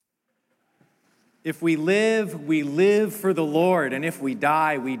If we live for the Lord, and if we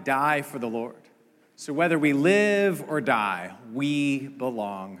die for the Lord. So whether we live or die, we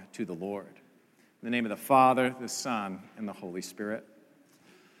belong to the Lord. In the name of the Father, the Son, and the Holy Spirit.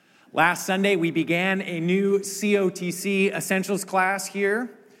 Last Sunday, we began a new COTC Essentials class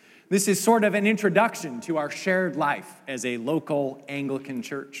here. This is sort of an introduction to our shared life as a local Anglican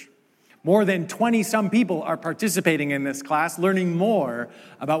church. More than 20-some people are participating in this class, learning more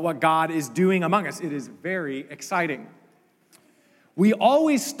about what God is doing among us. It is very exciting. We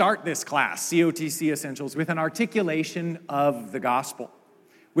always start this class, COTC Essentials, with an articulation of the gospel,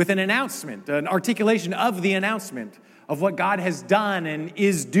 with an announcement, an articulation of the announcement of what God has done and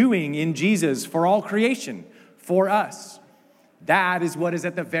is doing in Jesus for all creation, for us. That is what is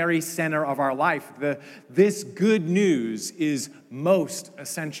at the very center of our life. This good news is most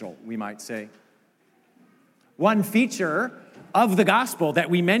essential, we might say. One feature of the gospel that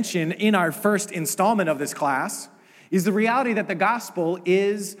we mention in our first installment of this class is the reality that the gospel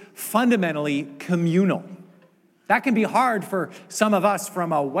is fundamentally communal. That can be hard for some of us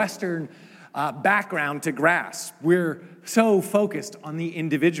from a Western background to grasp. We're so focused on the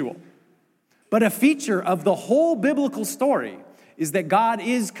individual. But a feature of the whole biblical story is that God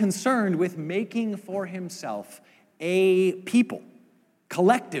is concerned with making for himself a people,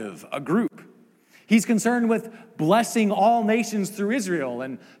 collective, a group. He's concerned with blessing all nations through Israel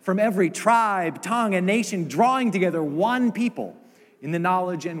and from every tribe, tongue, and nation, drawing together one people in the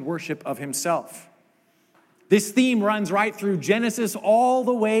knowledge and worship of himself. This theme runs right through Genesis all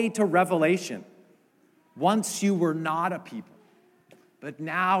the way to Revelation. Once you were not a people, but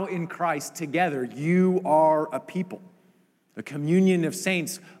now in Christ together you are a people. The communion of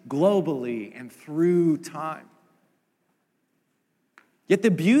saints globally and through time. Yet the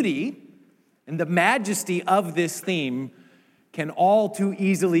beauty and the majesty of this theme can all too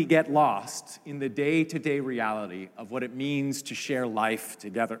easily get lost in the day-to-day reality of what it means to share life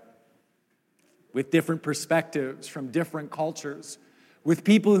together. With different perspectives from different cultures, with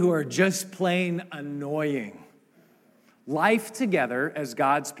people who are just plain annoying. Life together as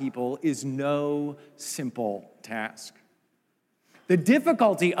God's people is no simple task. The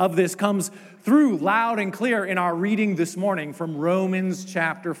difficulty of this comes through loud and clear in our reading this morning from Romans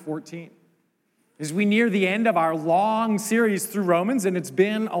chapter 14. As we near the end of our long series through Romans, and it's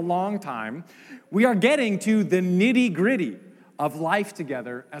been a long time, we are getting to the nitty-gritty of life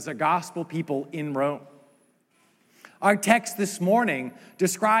together as a gospel people in Rome. Our text this morning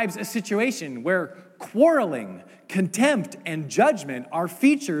describes a situation where quarreling, contempt, and judgment are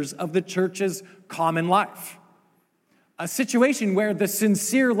features of the church's common life. A situation where the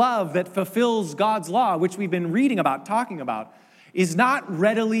sincere love that fulfills God's law, which we've been reading about, talking about, is not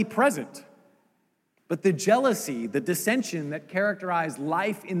readily present. But the jealousy, the dissension that characterize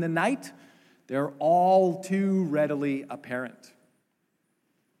life in the night, they're all too readily apparent.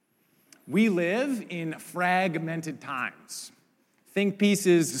 We live in fragmented times. Think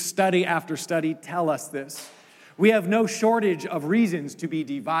pieces, study after study tell us this. We have no shortage of reasons to be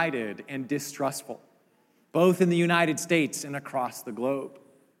divided and distrustful, both in the United States and across the globe.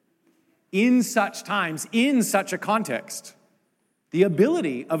 In such times, in such a context, the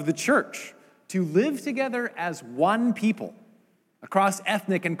ability of the church to live together as one people across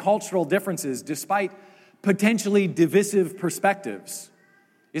ethnic and cultural differences, despite potentially divisive perspectives,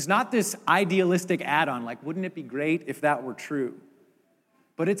 is not this idealistic add-on, like, wouldn't it be great if that were true?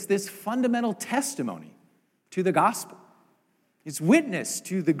 But it's this fundamental testimony to the gospel. It's witness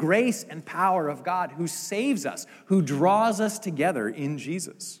to the grace and power of God who saves us, who draws us together in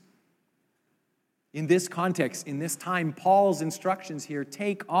Jesus. In this context, in this time, Paul's instructions here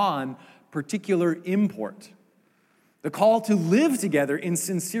take on particular import. The call to live together in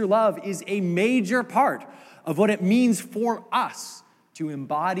sincere love is a major part of what it means for us to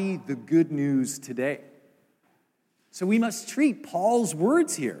embody the good news today. So we must treat Paul's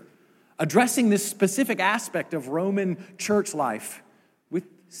words here, addressing this specific aspect of Roman church life, with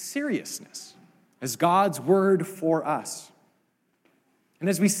seriousness as God's word for us. And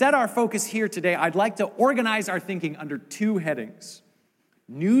as we set our focus here today, I'd like to organize our thinking under two headings: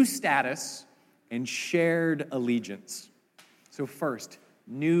 new status and shared allegiance. So first,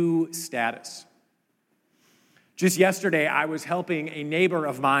 new status. Just yesterday, I was helping a neighbor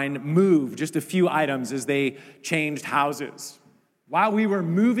of mine move just a few items as they changed houses. While we were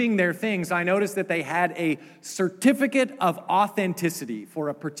moving their things, I noticed that they had a certificate of authenticity for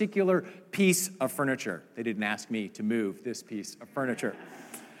a particular piece of furniture. They didn't ask me to move this piece of furniture.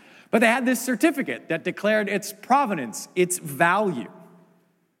 But they had this certificate that declared its provenance, its value.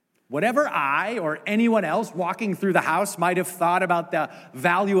 Whatever I or anyone else walking through the house might have thought about the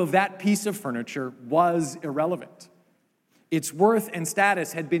value of that piece of furniture was irrelevant. Its worth and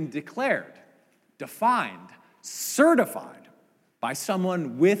status had been declared, defined, certified by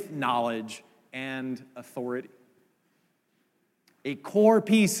someone with knowledge and authority. A core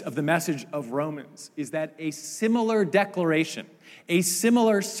piece of the message of Romans is that a similar declaration, a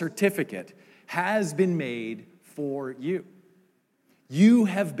similar certificate has been made for you. You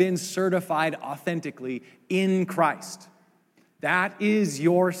have been certified authentically in Christ. That is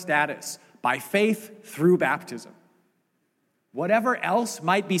your status by faith through baptism. Whatever else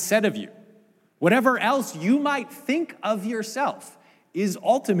might be said of you, whatever else you might think of yourself, is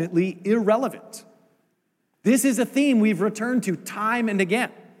ultimately irrelevant. This is a theme we've returned to time and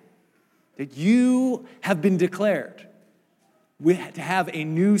again, that you have been declared to have a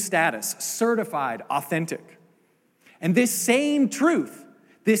new status, certified, authentic. And this same truth,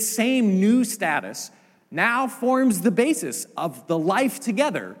 this same new status, now forms the basis of the life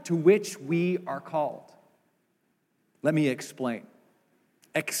together to which we are called. Let me explain.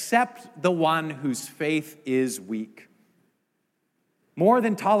 Accept the one whose faith is weak. More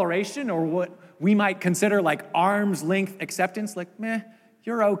than toleration or what we might consider like arm's length acceptance, like,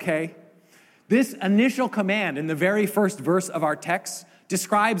 you're okay. This initial command in the very first verse of our text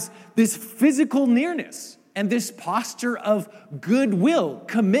describes this physical nearness and this posture of goodwill,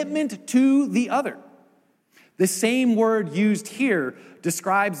 commitment to the other. The same word used here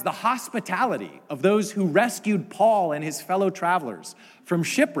describes the hospitality of those who rescued Paul and his fellow travelers from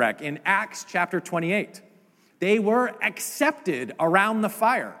shipwreck in Acts chapter 28. They were accepted around the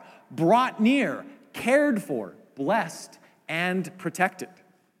fire, brought near, cared for, blessed, and protected.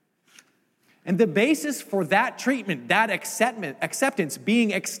 And the basis for that treatment, that acceptance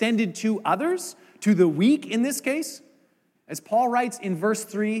being extended to others, to the weak in this case, as Paul writes in verse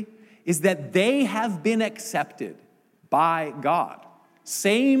 3, is that they have been accepted by God.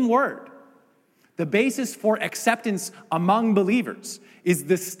 Same word. The basis for acceptance among believers is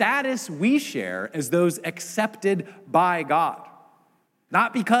the status we share as those accepted by God.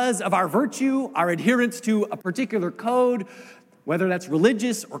 Not because of our virtue, our adherence to a particular code, whether that's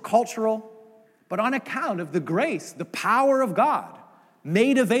religious or cultural, but on account of the grace, the power of God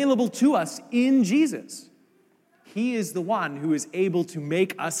made available to us in Jesus. He is the one who is able to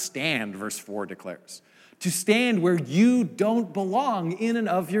make us stand, verse 4 declares, to stand where you don't belong in and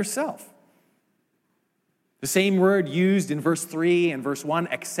of yourself. The same word used in verse 3 and verse 1,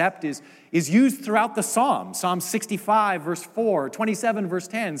 accept, is used throughout the Psalms. Psalm 65, verse 4, 27, verse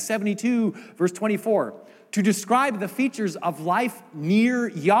 10, 72, verse 24, to describe the features of life near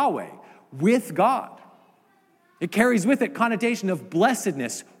Yahweh, with God. It carries with it connotation of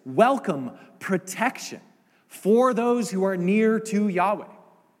blessedness, welcome, protection for those who are near to Yahweh.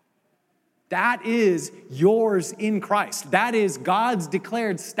 That is yours in Christ. That is God's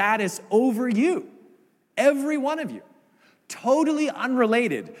declared status over you, every one of you, totally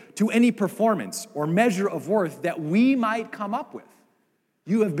unrelated to any performance or measure of worth that we might come up with.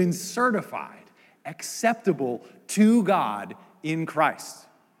 You have been certified, acceptable to God in Christ.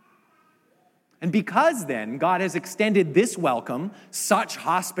 And because then God has extended this welcome, such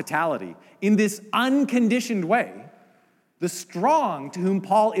hospitality, in this unconditioned way, the strong to whom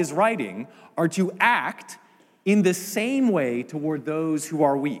Paul is writing are to act in the same way toward those who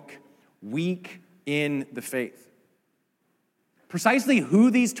are weak in the faith. Precisely who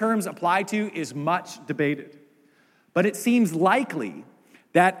these terms apply to is much debated, but it seems likely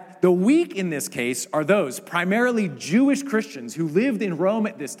that the weak in this case are those primarily Jewish Christians who lived in Rome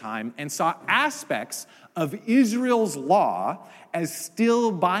at this time and saw aspects of Israel's law as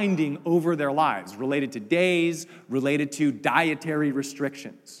still binding over their lives, related to days, related to dietary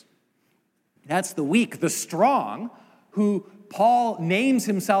restrictions. That's the weak. The strong, who Paul names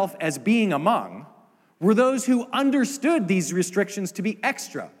himself as being among, were those who understood these restrictions to be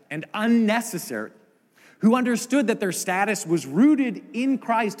extra and unnecessary, who understood that their status was rooted in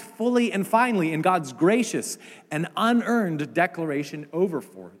Christ fully and finally in God's gracious and unearned declaration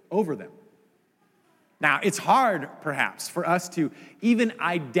over them. Now, it's hard, perhaps, for us to even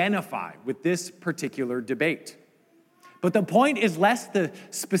identify with this particular debate. But the point is less the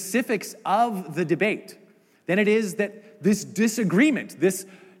specifics of the debate than it is that this disagreement, this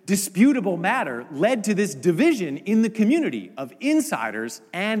disputable matter, led to this division in the community of insiders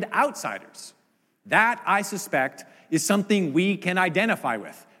and outsiders. That, I suspect, is something we can identify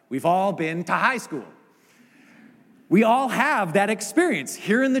with. We've all been to high school. We all have that experience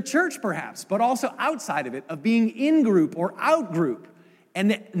here in the church, perhaps, but also outside of it, of being in group or out group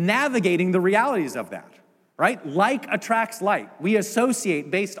and navigating the realities of that. right? Like attracts like. We associate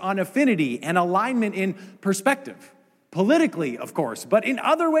based on affinity and alignment in perspective. Politically, of course, but in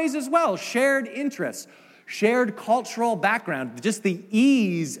other ways as well. Shared interests, shared cultural background, just the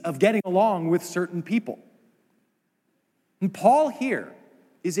ease of getting along with certain people. And Paul here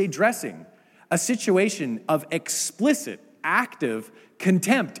is addressing a situation of explicit, active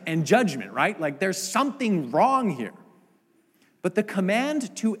contempt and judgment, right? Like there's something wrong here. But the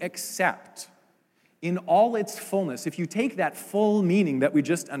command to accept in all its fullness, if you take that full meaning that we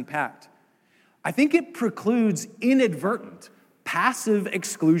just unpacked, I think it precludes inadvertent, passive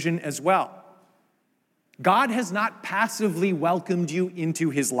exclusion as well. God has not passively welcomed you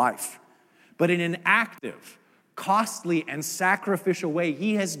into his life, but in an active, costly, and sacrificial way,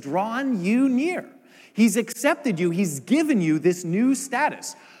 he has drawn you near. He's accepted you. He's given you this new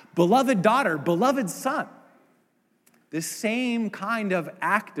status. Beloved daughter, beloved son. This same kind of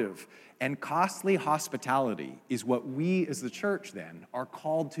active and costly hospitality is what we as the church then are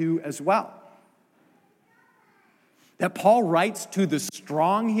called to as well. That Paul writes to the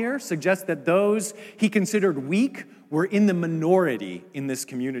strong here suggests that those he considered weak were in the minority in this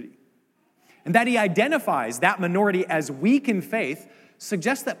community. And that he identifies that minority as weak in faith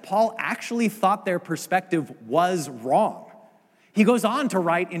suggests that Paul actually thought their perspective was wrong. He goes on to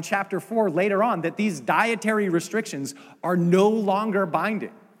write in chapter 4 later on that these dietary restrictions are no longer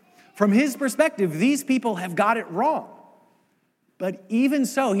binding. From his perspective, these people have got it wrong. But even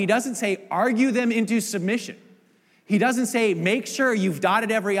so, he doesn't say argue them into submission. He doesn't say make sure you've dotted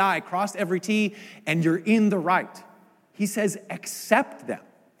every I, crossed every T, and you're in the right. He says accept them.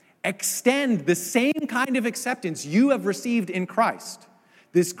 Extend the same kind of acceptance you have received in Christ,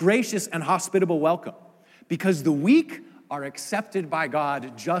 this gracious and hospitable welcome, because the weak are accepted by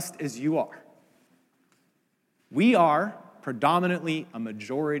God just as you are. We are predominantly a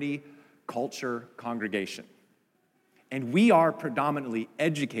majority culture congregation, and we are predominantly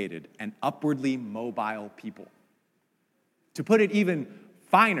educated and upwardly mobile people. To put it even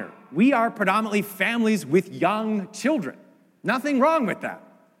finer, we are predominantly families with young children. Nothing wrong with that.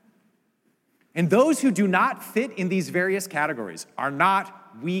 And those who do not fit in these various categories are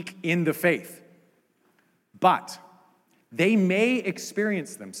not weak in the faith, but they may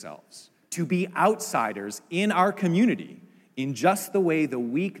experience themselves to be outsiders in our community in just the way the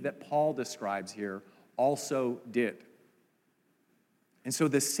weak that Paul describes here also did. And so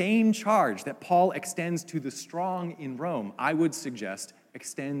the same charge that Paul extends to the strong in Rome, I would suggest,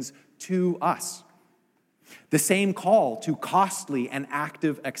 extends to us. The same call to costly and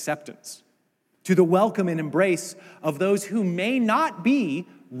active acceptance, to the welcome and embrace of those who may not be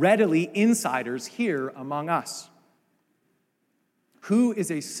readily insiders here among us. Who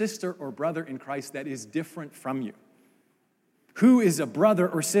is a sister or brother in Christ that is different from you? Who is a brother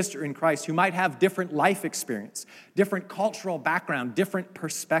or sister in Christ who might have different life experience, different cultural background, different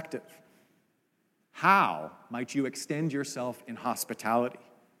perspective? How might you extend yourself in hospitality?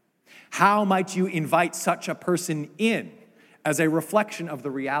 How might you invite such a person in as a reflection of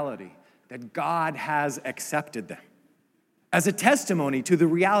the reality that God has accepted them? As a testimony to the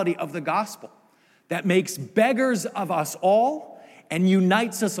reality of the gospel that makes beggars of us all and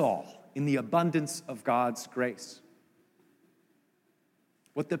unites us all in the abundance of God's grace.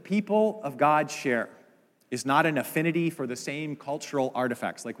 What the people of God share is not an affinity for the same cultural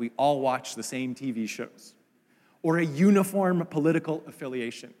artifacts, like we all watch the same TV shows, or a uniform political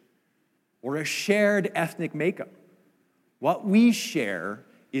affiliation, or a shared ethnic makeup. What we share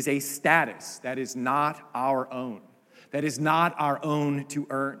is a status that is not our own, that is not our own to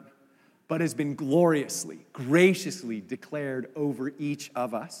earn, but has been gloriously, graciously declared over each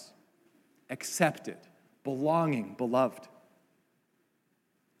of us. Accepted, belonging, beloved.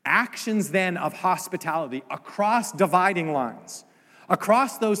 Actions then of hospitality across dividing lines,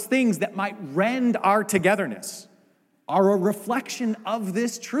 across those things that might rend our togetherness, are a reflection of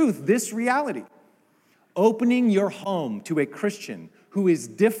this truth, this reality. Opening your home to a Christian who is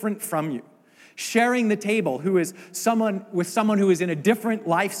different from you, sharing the table with someone who is in a different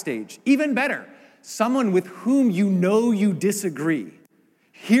life stage, even better, someone with whom you know you disagree,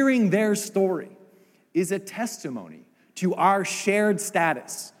 hearing their story is a testimony to our shared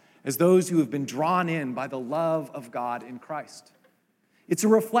status as those who have been drawn in by the love of God in Christ. It's a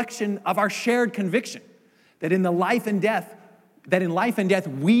reflection of our shared conviction that in life and death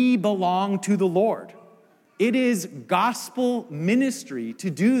we belong to the Lord. It is gospel ministry to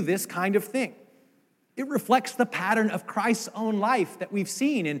do this kind of thing. It reflects the pattern of Christ's own life that we've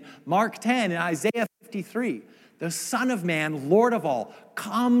seen in Mark 10 and Isaiah 53. The Son of Man, Lord of all,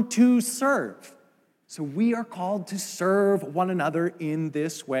 come to serve. So we are called to serve one another in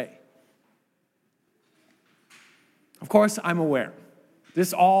this way. Of course, I'm aware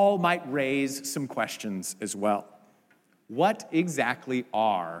this all might raise some questions as well. What exactly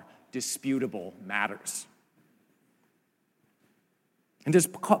are disputable matters? And does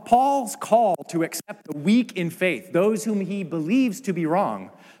Paul's call to accept the weak in faith, those whom he believes to be wrong,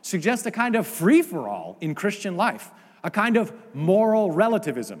 suggest a kind of free-for-all in Christian life, a kind of moral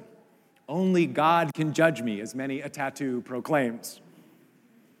relativism? Only God can judge me, as many a tattoo proclaims.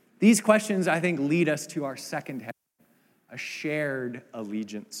 These questions, I think, lead us to our second heading, a shared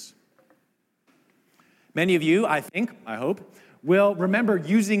allegiance. Many of you, I hope, will remember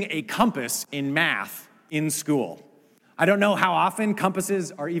using a compass in math in school. I don't know how often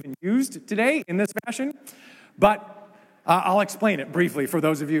compasses are even used today in this fashion, but I'll explain it briefly for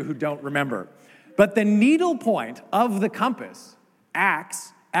those of you who don't remember. But the needle point of the compass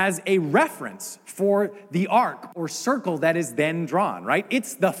acts as a reference for the arc or circle that is then drawn, right?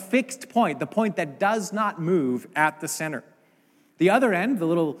 It's the fixed point, the point that does not move at the center. The other end, the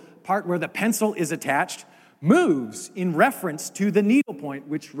little part where the pencil is attached, moves in reference to the needle point,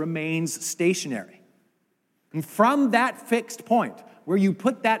 which remains stationary. And from that fixed point, where you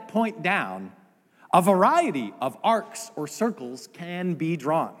put that point down, a variety of arcs or circles can be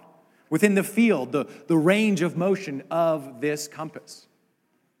drawn within the field, the range of motion of this compass.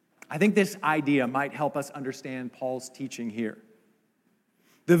 I think this idea might help us understand Paul's teaching here.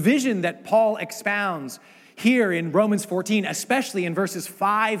 The vision that Paul expounds here in Romans 14, especially in verses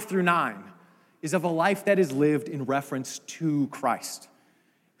 5 through 9, is of a life that is lived in reference to Christ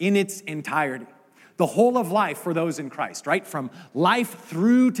in its entirety. The whole of life for those in Christ, right? From life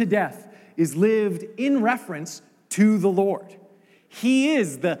through to death is lived in reference to the Lord. He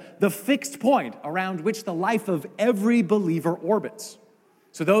is the fixed point around which the life of every believer orbits.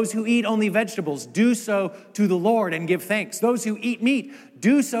 So those who eat only vegetables do so to the Lord and give thanks. Those who eat meat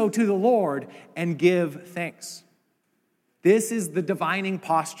do so to the Lord and give thanks. This is the divining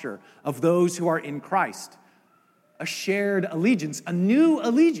posture of those who are in Christ. A shared allegiance, a new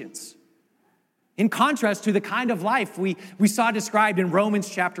allegiance. In contrast to the kind of life we saw described in Romans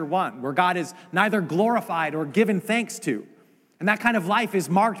chapter 1, where God is neither glorified or given thanks to. And that kind of life is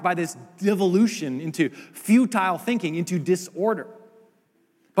marked by this devolution into futile thinking, into disorder.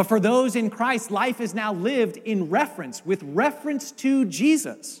 But for those in Christ, life is now lived with reference to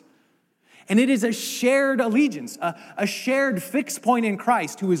Jesus. And it is a shared allegiance, a shared fixed point in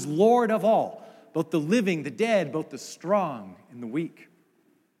Christ, who is Lord of all, both the living, the dead, both the strong and the weak.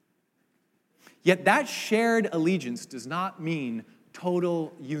 Yet that shared allegiance does not mean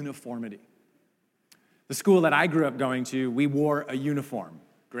total uniformity. The school that I grew up going to, we wore a uniform.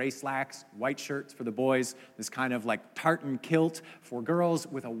 Gray slacks, white shirts for the boys, this kind of like tartan kilt for girls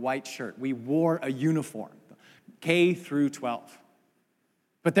with a white shirt. We wore a uniform, K through 12.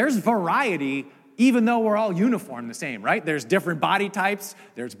 But there's variety, even though we're all uniform the same, right? There's different body types,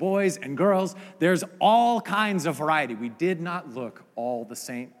 there's boys and girls, there's all kinds of variety. We did not look all the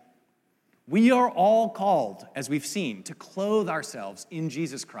same. We are all called, as we've seen, to clothe ourselves in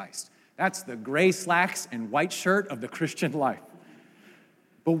Jesus Christ. That's the gray slacks and white shirt of the Christian life.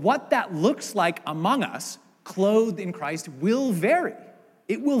 But what that looks like among us, clothed in Christ, will vary.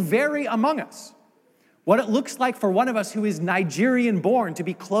 It will vary among us. What it looks like for one of us who is Nigerian born to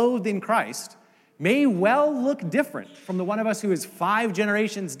be clothed in Christ may well look different from the one of us who is 5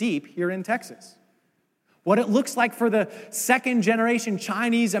 generations deep here in Texas. What it looks like for the second generation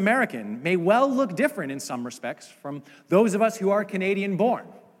Chinese American may well look different in some respects from those of us who are Canadian born.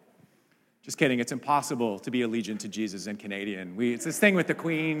 Just kidding, it's impossible to be allegiant to Jesus and Canadian. It's this thing with the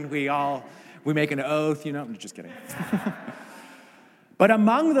Queen, we make an oath, I'm just kidding. But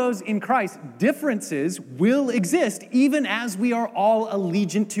among those in Christ, differences will exist even as we are all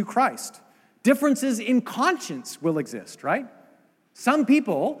allegiant to Christ. Differences in conscience will exist, right? Some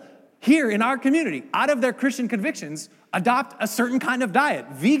people here in our community, out of their Christian convictions, adopt a certain kind of diet,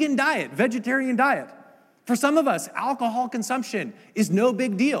 vegan diet, vegetarian diet. For some of us, alcohol consumption is no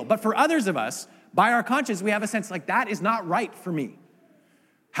big deal. But for others of us, by our conscience, we have a sense like that is not right for me.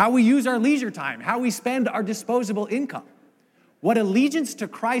 How we use our leisure time, how we spend our disposable income. What allegiance to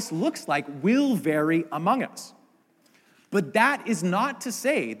Christ looks like will vary among us. But that is not to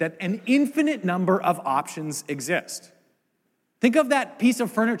say that an infinite number of options exist. Think of that piece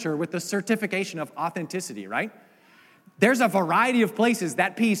of furniture with the certification of authenticity, right? There's a variety of places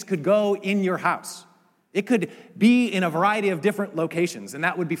that piece could go in your house. It could be in a variety of different locations, and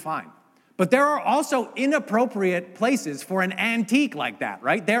that would be fine. But there are also inappropriate places for an antique like that,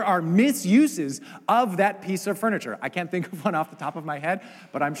 right? There are misuses of that piece of furniture. I can't think of one off the top of my head,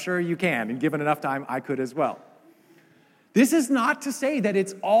 but I'm sure you can, and given enough time, I could as well. This is not to say that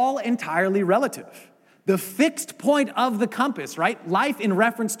it's all entirely relative, The fixed point of the compass, right? Life in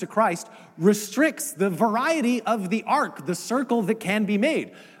reference to Christ restricts the variety of the arc, the circle that can be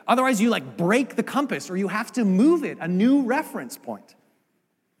made. Otherwise, you break the compass or you have to move it, a new reference point.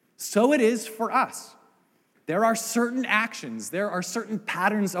 So it is for us. There are certain actions, there are certain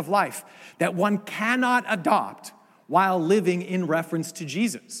patterns of life that one cannot adopt while living in reference to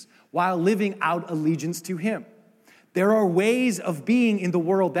Jesus, while living out allegiance to him. There are ways of being in the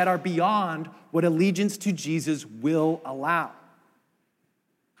world that are beyond what allegiance to Jesus will allow.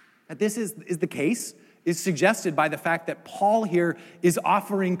 That this is the case is suggested by the fact that Paul here is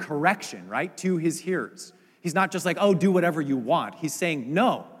offering correction, right, to his hearers. He's not just do whatever you want. He's saying,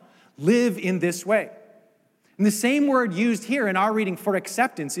 no, live in this way. And the same word used here in our reading for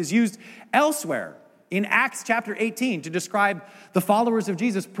acceptance is used elsewhere in Acts chapter 18 to describe the followers of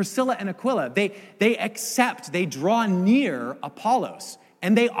Jesus, Priscilla and Aquila. They accept, they draw near Apollos,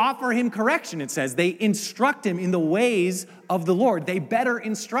 and they offer him correction, it says. They instruct him in the ways of the Lord. They better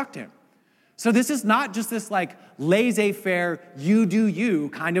instruct him. So this is not just this laissez-faire, you do you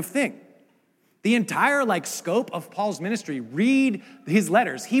kind of thing. The entire scope of Paul's ministry, read his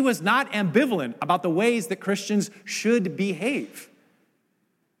letters. He was not ambivalent about the ways that Christians should behave.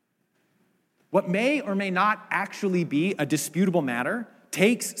 What may or may not actually be a disputable matter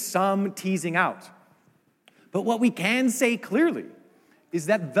takes some teasing out. But what we can say clearly is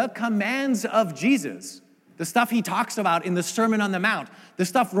that the commands of Jesus, the stuff he talks about in the Sermon on the Mount, the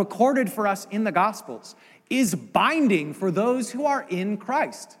stuff recorded for us in the Gospels, is binding for those who are in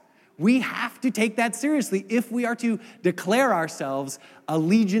Christ. We have to take that seriously if we are to declare ourselves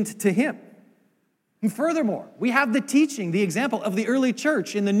allegiant to him. And furthermore, we have the teaching, the example of the early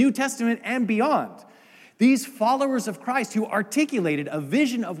church in the New Testament and beyond. These followers of Christ who articulated a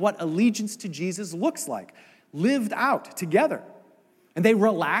vision of what allegiance to Jesus looks like, lived out together. And they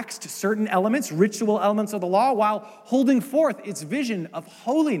relaxed certain elements, ritual elements of the law, while holding forth its vision of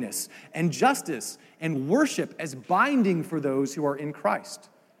holiness and justice and worship as binding for those who are in Christ.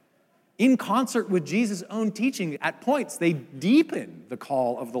 In concert with Jesus' own teaching, at points, they deepen the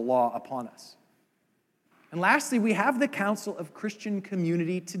call of the law upon us. And lastly, we have the counsel of Christian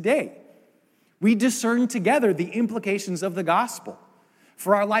community today. We discern together the implications of the gospel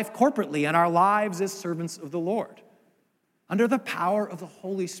for our life corporately and our lives as servants of the Lord. Under the power of the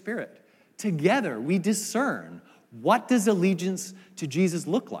Holy Spirit, together we discern what does allegiance to Jesus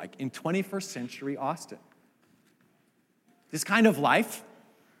look like in 21st century Austin. This kind of life,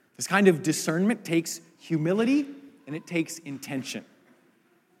 this kind of discernment takes humility and it takes intention.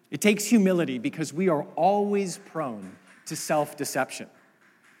 It takes humility because we are always prone to self-deception.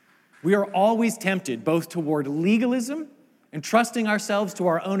 We are always tempted both toward legalism and trusting ourselves to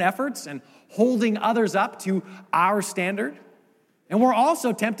our own efforts and holding others up to our standard. And we're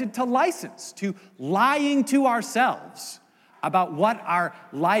also tempted to license, to lying to ourselves about what our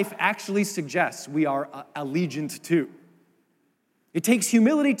life actually suggests we are allegiant to. It takes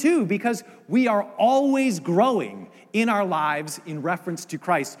humility too, because we are always growing in our lives in reference to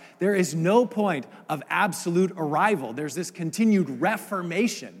Christ. There is no point of absolute arrival. There's this continued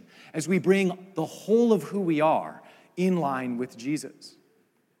reformation as we bring the whole of who we are in line with Jesus.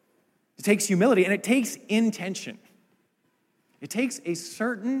 It takes humility and it takes intention. It takes a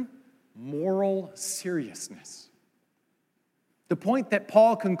certain moral seriousness. The point that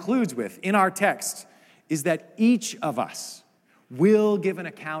Paul concludes with in our text is that each of us will give an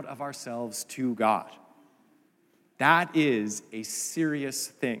account of ourselves to God. That is a serious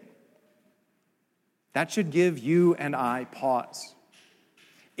thing. That should give you and I pause.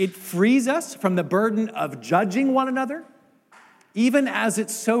 It frees us from the burden of judging one another, even as it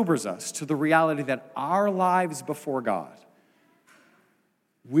sobers us to the reality that our lives before God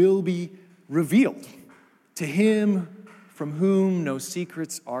will be revealed to him from whom no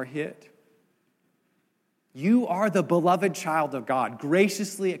secrets are hid. You are the beloved child of God,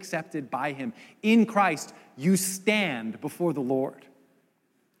 graciously accepted by him. In Christ, you stand before the Lord.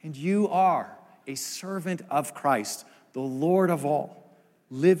 And you are a servant of Christ, the Lord of all,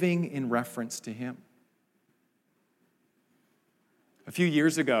 living in reference to him. A few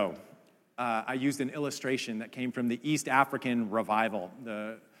years ago, I used an illustration that came from the East African revival,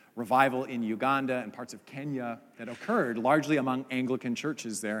 the revival in Uganda and parts of Kenya that occurred largely among Anglican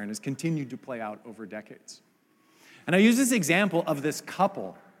churches there and has continued to play out over decades. And I use this example of this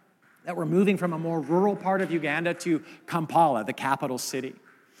couple that were moving from a more rural part of Uganda to Kampala, the capital city.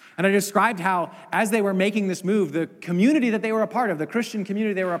 And I described how, as they were making this move, the community that they were a part of, the Christian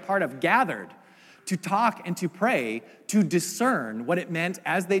community they were a part of, gathered to talk and to pray, to discern what it meant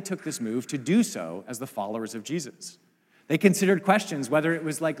as they took this move to do so as the followers of Jesus. They considered questions whether it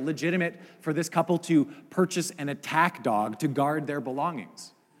was legitimate for this couple to purchase an attack dog to guard their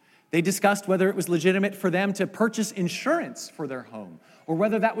belongings. They discussed whether it was legitimate for them to purchase insurance for their home, or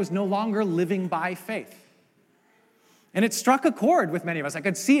whether that was no longer living by faith. And it struck a chord with many of us. I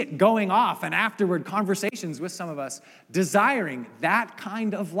could see it going off, and afterward conversations with some of us desiring that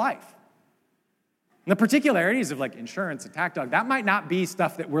kind of life. And the particularities of insurance, attack dog, that might not be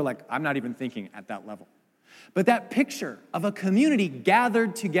stuff that we're I'm not even thinking at that level. But that picture of a community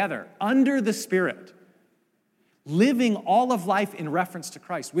gathered together under the Spirit, living all of life in reference to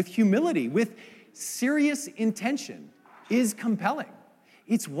Christ with humility, with serious intention, is compelling.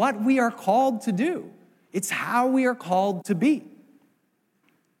 It's what we are called to do. It's how we are called to be.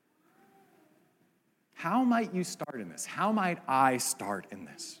 How might you start in this? How might I start in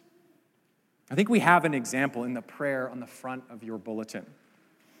this? I think we have an example in the prayer on the front of your bulletin.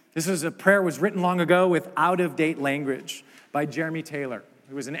 This is a prayer was written long ago with out-of-date language by Jeremy Taylor,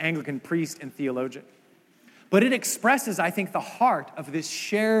 who was an Anglican priest and theologian. But it expresses, I think, the heart of this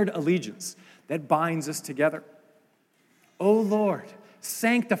shared allegiance that binds us together. O Lord,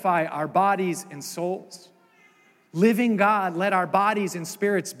 sanctify our bodies and souls. Living God, let our bodies and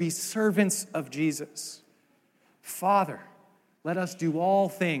spirits be servants of Jesus. Father, let us do all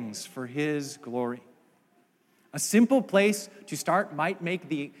things for his glory. A simple place to start might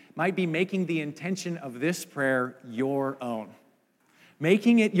be making the intention of this prayer your own.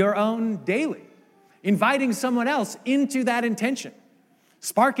 Making it your own daily. Inviting someone else into that intention.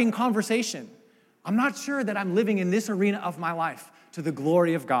 Sparking conversation. I'm not sure that I'm living in this arena of my life to the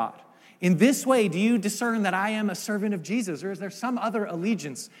glory of God. In this way, do you discern that I am a servant of Jesus, or is there some other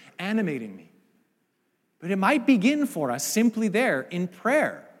allegiance animating me? But it might begin for us simply there in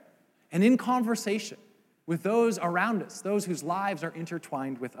prayer and in conversation with those around us, those whose lives are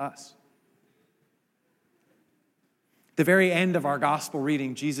intertwined with us. At the very end of our gospel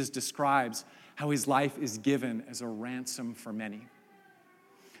reading, Jesus describes how his life is given as a ransom for many.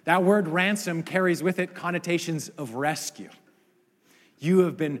 That word ransom carries with it connotations of rescue. You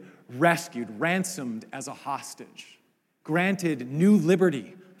have been rescued, ransomed as a hostage, granted new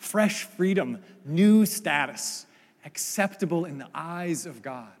liberty, fresh freedom, new status, acceptable in the eyes of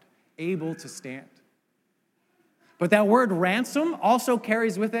God, able to stand. But that word ransom also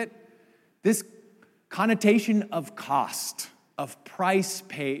carries with it this connotation of cost, of price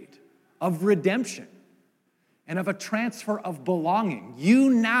paid, of redemption, and of a transfer of belonging.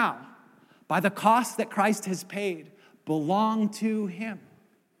 You now, by the cost that Christ has paid, belong to him.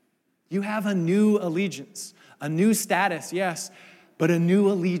 You have a new allegiance, a new status, yes, but a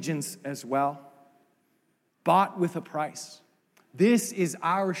new allegiance as well. Bought with a price. This is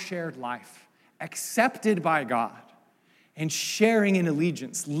our shared life, accepted by God, and sharing in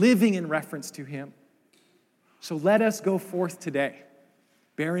allegiance, living in reference to him. So let us go forth today,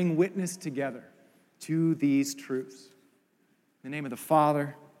 bearing witness together to these truths. In the name of the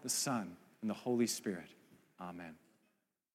Father, the Son, and the Holy Spirit. Amen.